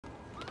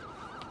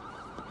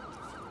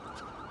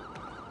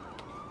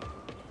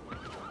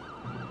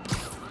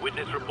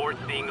Witness reports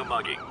seeing a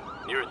mugging.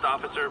 Nearest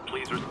officer,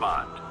 please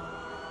respond.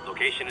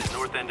 Location is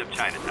north end of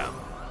Chinatown.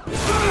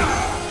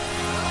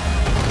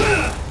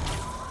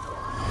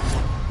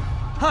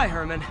 Hi,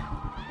 Herman.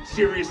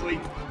 Seriously?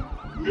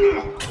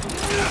 Give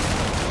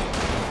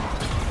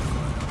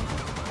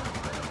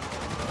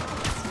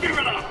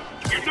it up!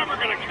 You're never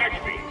gonna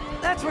catch me!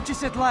 That's what you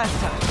said last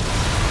time.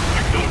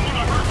 I don't want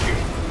to hurt you!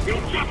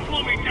 You'll just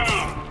slow me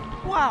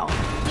down! Wow,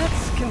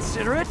 that's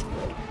considerate.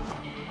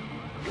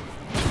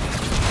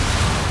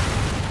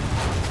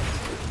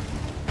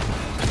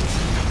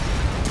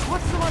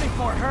 What's the money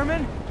for,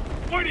 Herman?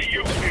 Why do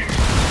you care?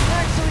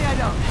 Actually, I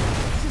don't.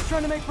 Just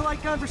trying to make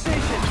polite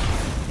conversation.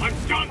 I'm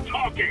done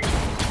talking!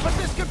 But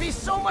this could be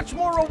so much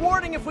more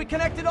rewarding if we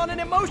connected on an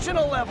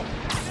emotional level.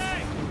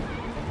 Hey!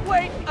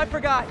 Wait, I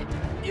forgot.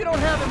 You don't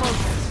have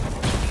emotions.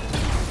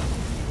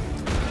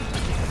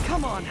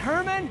 Come on,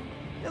 Herman.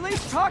 At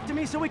least talk to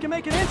me so we can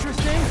make it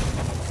interesting.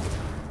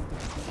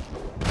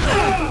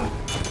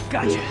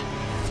 Gotcha.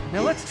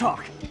 Now let's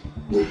talk.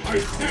 I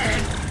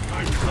said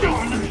I'm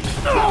done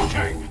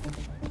talking!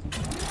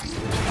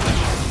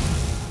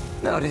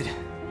 Noted.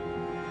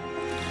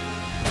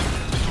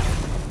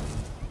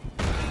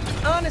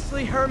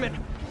 Honestly, Herman,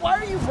 why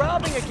are you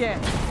robbing again?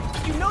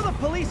 You know the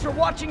police are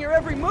watching your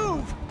every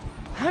move.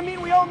 I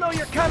mean, we all know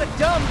you're kind of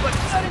dumb, but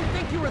I didn't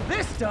think you were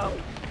this dumb.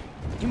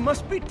 You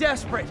must be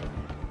desperate,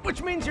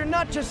 which means you're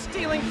not just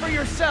stealing for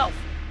yourself.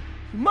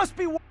 You must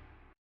be...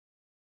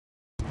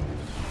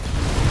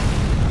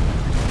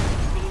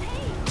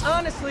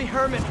 Honestly,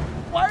 Herman,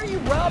 why are you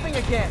robbing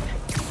again?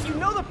 You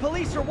know the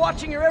police are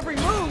watching your every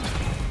move.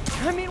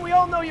 I mean, we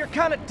all know you're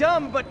kind of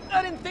dumb, but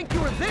I didn't think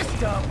you were this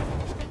dumb.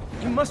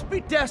 You must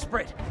be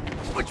desperate,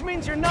 which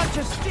means you're not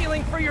just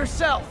stealing for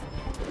yourself.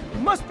 You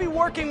must be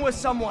working with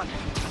someone,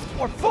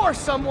 or for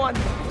someone.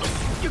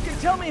 You can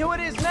tell me who it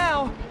is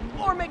now,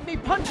 or make me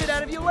punch it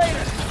out of you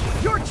later.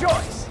 Your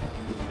choice.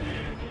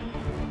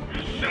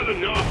 Said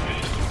enough!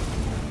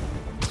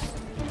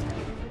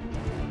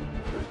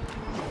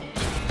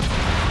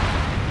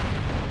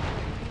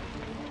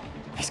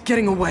 He's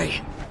getting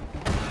away.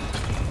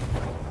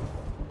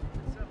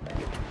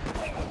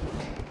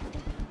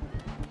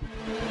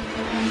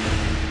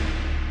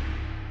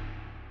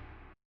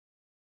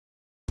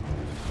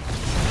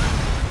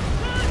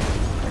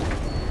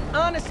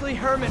 Honestly,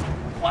 Herman,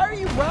 why are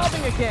you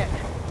robbing again?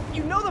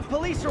 You know the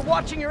police are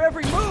watching your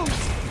every move.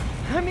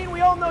 I mean,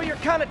 we all know you're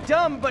kind of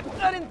dumb, but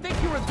I didn't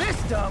think you were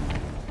this dumb.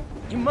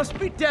 You must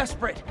be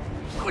desperate,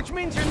 which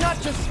means you're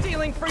not just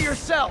stealing for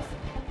yourself.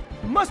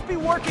 You must be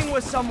working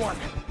with someone,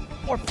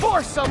 or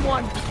for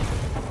someone.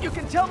 You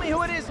can tell me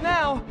who it is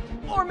now,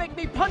 or make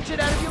me punch it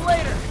out of you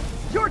later.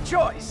 Your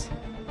choice.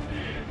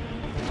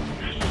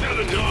 Said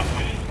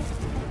enough!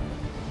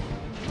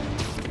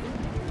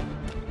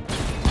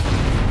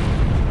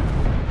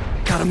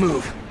 Gotta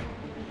move.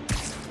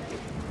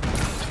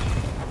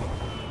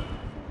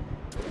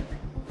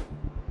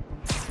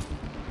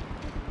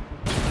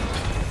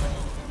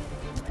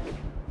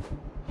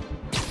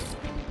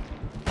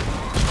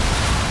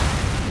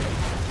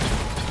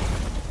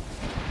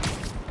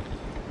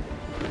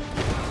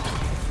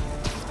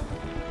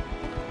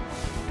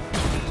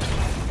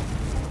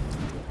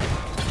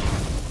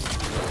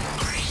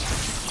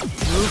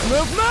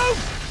 Move, move!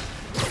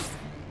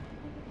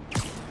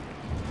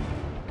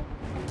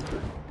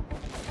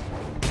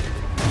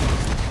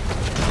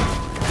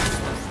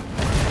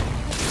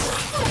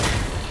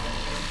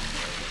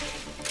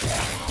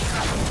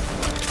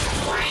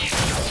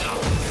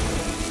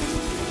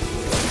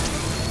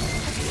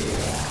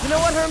 You know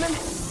what, Herman?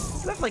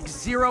 You have like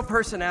zero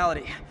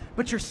personality,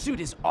 but your suit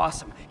is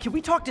awesome. Can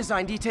we talk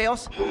design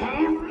details?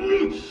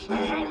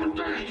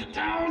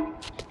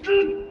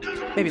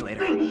 Maybe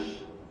later.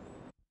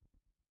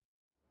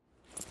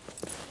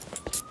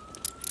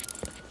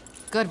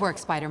 Good work,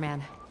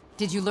 Spider-Man.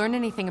 Did you learn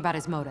anything about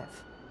his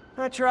motive?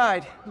 I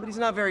tried, but he's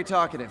not very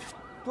talkative.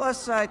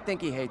 Plus, I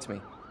think he hates me.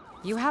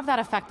 You have that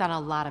effect on a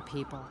lot of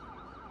people.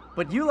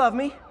 But you love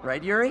me,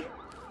 right, Yuri?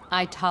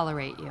 I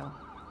tolerate you.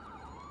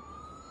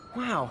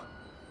 Wow.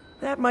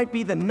 That might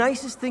be the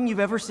nicest thing you've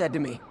ever said to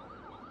me.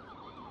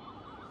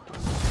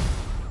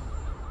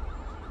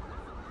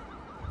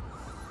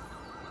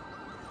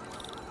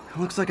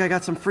 Looks like I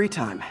got some free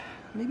time.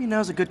 Maybe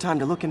now's a good time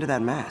to look into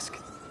that mask.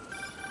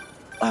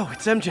 Oh,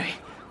 it's MJ.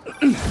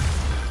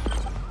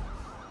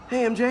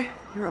 Hey, MJ.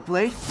 You're up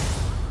late?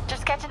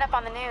 Just catching up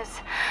on the news.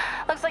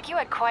 Looks like you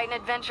had quite an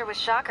adventure with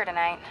Shocker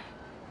tonight.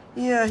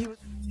 Yeah, he was...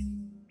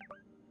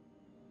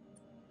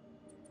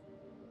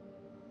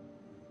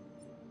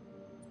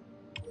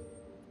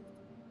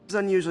 He's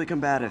unusually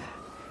combative.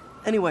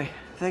 Anyway,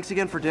 thanks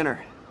again for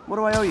dinner. What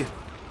do I owe you?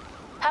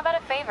 How about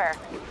a favor?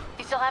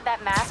 You still have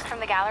that mask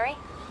from the gallery?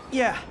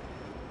 Yeah.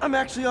 I'm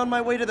actually on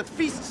my way to the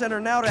Feast Center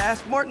now to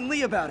ask Martin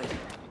Lee about it.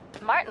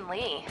 Martin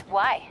Lee?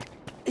 Why?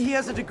 He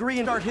has a degree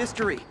in art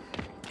history.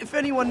 If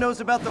anyone knows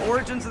about the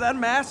origins of that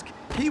mask,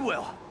 he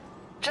will.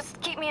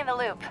 Just keep me in the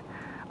loop.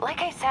 Like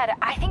I said,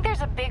 I think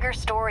there's a bigger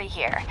story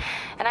here,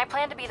 and I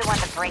plan to be the one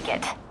to break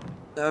it.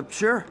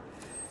 Sure.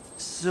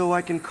 So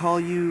I can call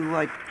you,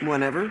 like,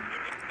 whenever?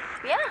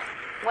 Yeah,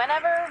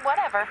 whenever,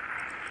 whatever.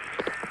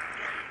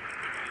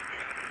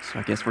 So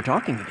I guess we're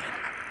talking again.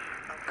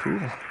 Cool.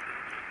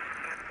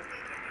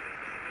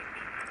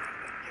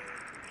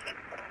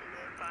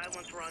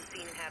 Once we're on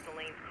scene and have the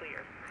lanes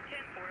clear.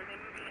 10-4, then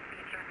moving into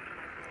the traffic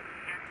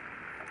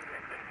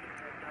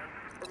circle.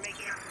 We're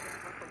making it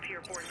from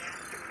Pier 4 now.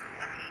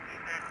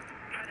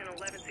 Cut in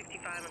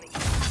 1165 on the east.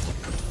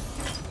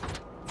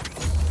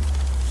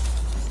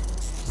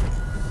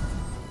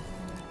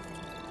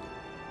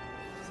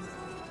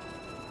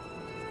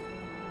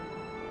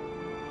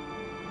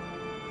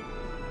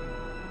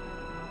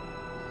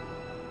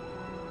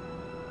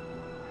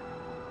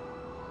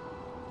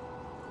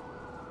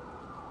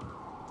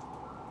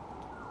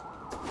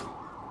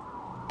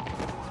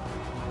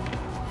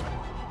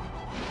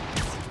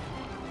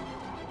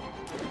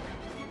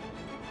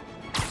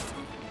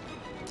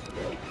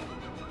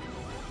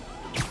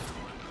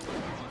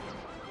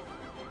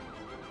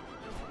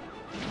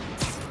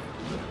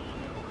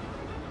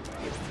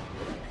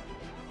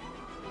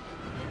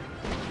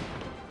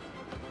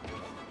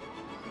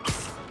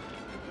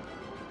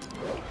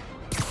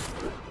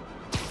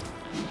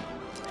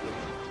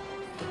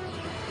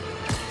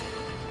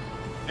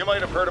 You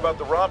might have heard about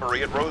the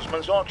robbery at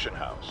Roseman's auction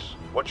house.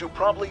 What you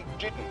probably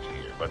didn't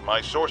hear, but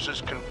my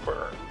sources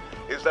confirm,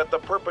 is that the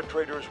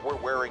perpetrators were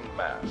wearing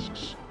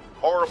masks.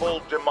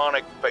 Horrible,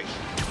 demonic faces.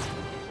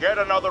 Yet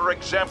another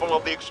example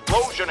of the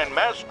explosion in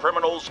mass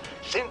criminals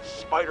since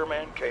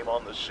Spider-Man came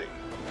on the scene.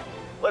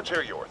 Let's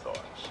hear your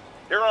thoughts.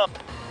 Here on...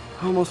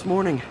 Almost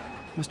morning.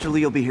 Mr.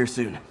 Lee will be here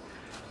soon.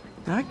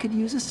 I could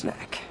use a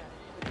snack.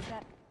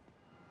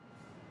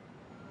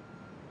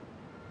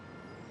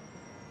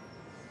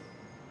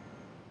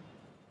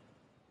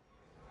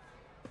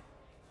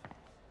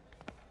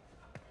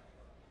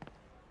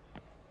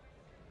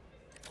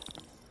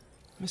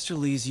 Mr.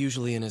 Lee's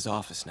usually in his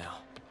office now.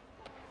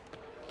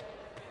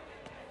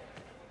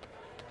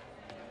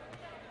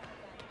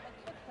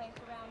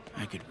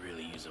 I could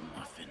really use a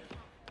muffin.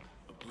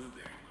 A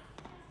blueberry.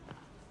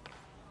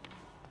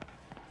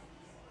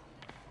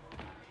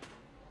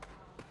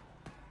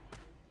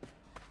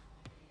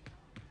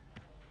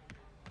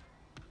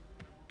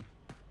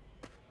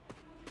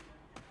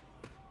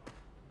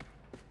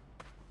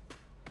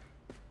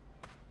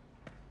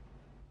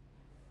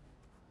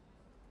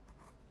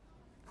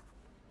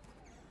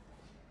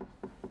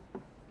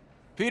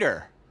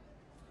 Peter,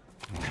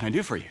 what can I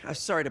do for you? I'm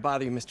sorry to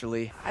bother you, Mr.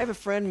 Lee. I have a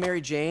friend,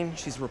 Mary Jane.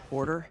 She's a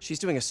reporter. She's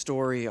doing a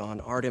story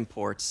on art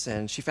imports,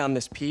 and she found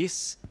this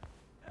piece.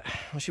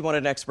 Well, she wanted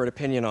an expert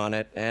opinion on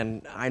it,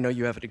 and I know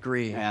you have a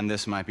degree. And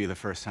this might be the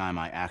first time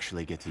I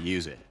actually get to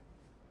use it.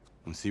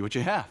 Let's see what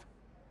you have.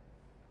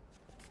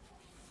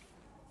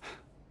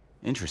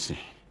 Interesting.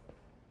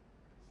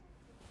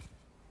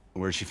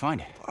 Where did she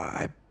find it?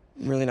 I'm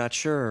really not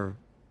sure.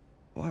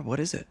 Why, what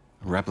is it?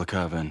 A replica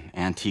of an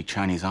antique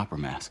Chinese opera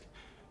mask.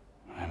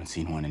 I haven't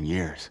seen one in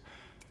years.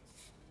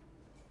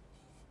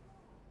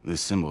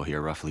 This symbol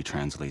here roughly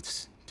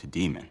translates to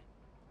demon.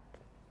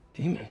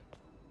 Demon?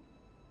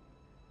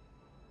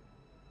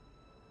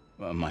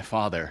 Well, my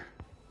father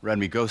read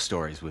me ghost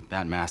stories with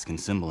that mask and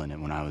symbol in it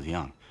when I was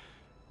young.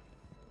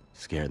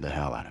 Scared the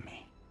hell out of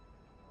me.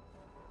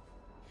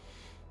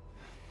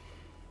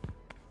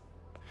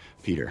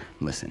 Peter,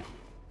 listen.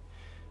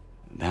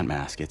 That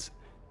mask, it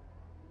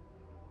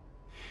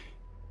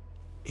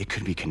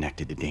could be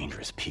connected to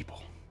dangerous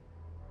people.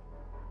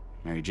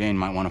 Mary Jane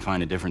might want to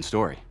find a different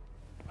story.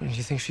 Do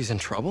you think she's in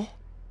trouble?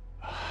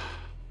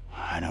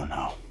 I don't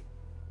know.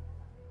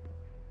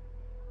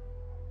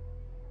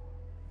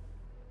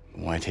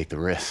 Why take the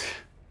risk?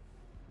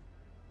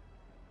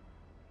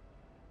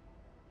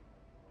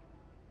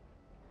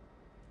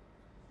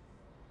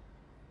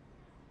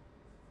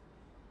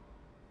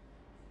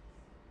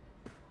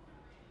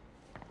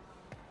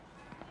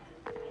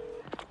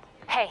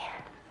 Hey.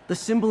 The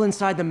symbol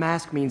inside the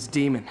mask means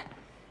demon.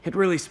 It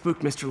really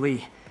spooked Mr.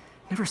 Lee.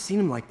 Never seen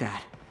him like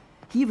that.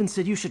 He even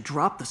said you should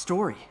drop the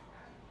story.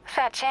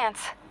 Fat chance.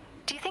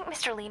 Do you think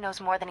Mr. Lee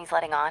knows more than he's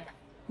letting on?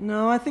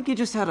 No, I think he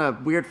just had a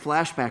weird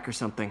flashback or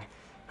something.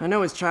 I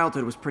know his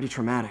childhood was pretty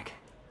traumatic.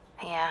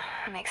 Yeah,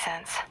 that makes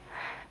sense.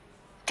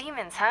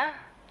 Demons, huh?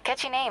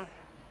 Catchy name.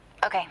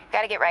 Okay,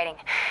 gotta get writing.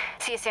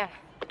 See you soon.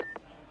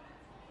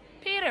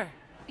 Peter,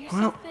 you're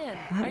Well, so thin.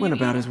 that Are went you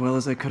about eating? as well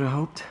as I could have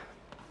hoped.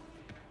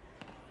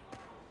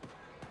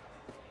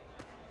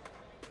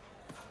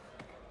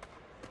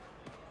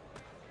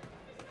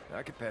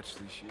 I could patch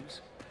these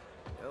shoes.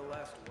 They'll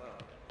last a while.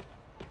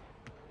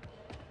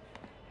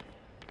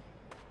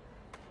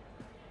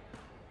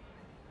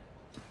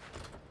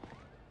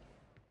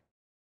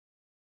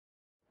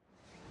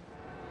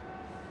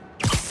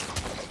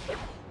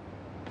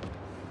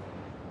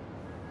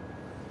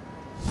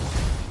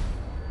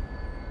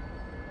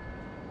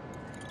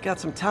 Got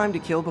some time to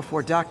kill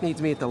before Doc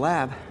needs me at the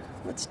lab.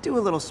 Let's do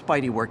a little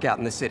Spidey workout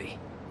in the city.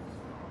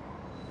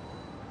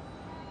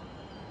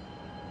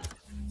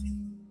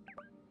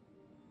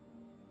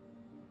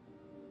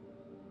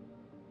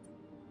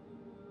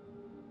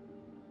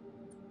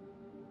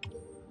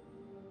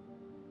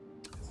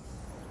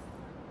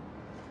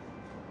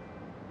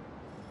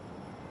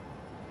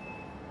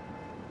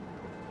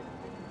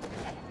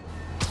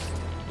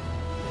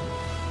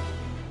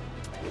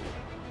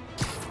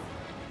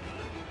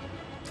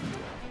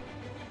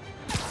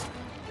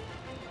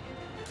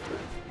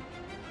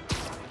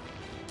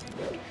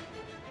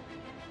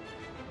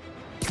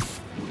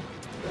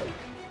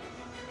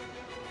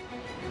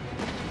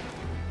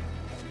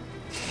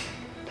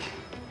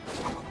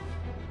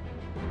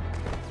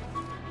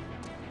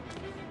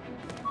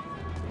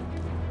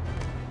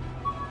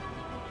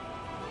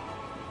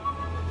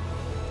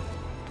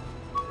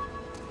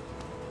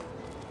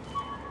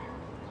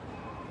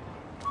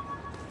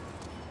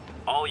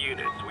 All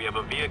units, we have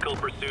a vehicle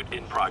pursuit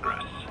in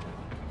progress.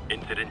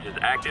 Incident is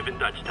active in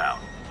Dutchtown.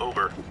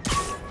 Over.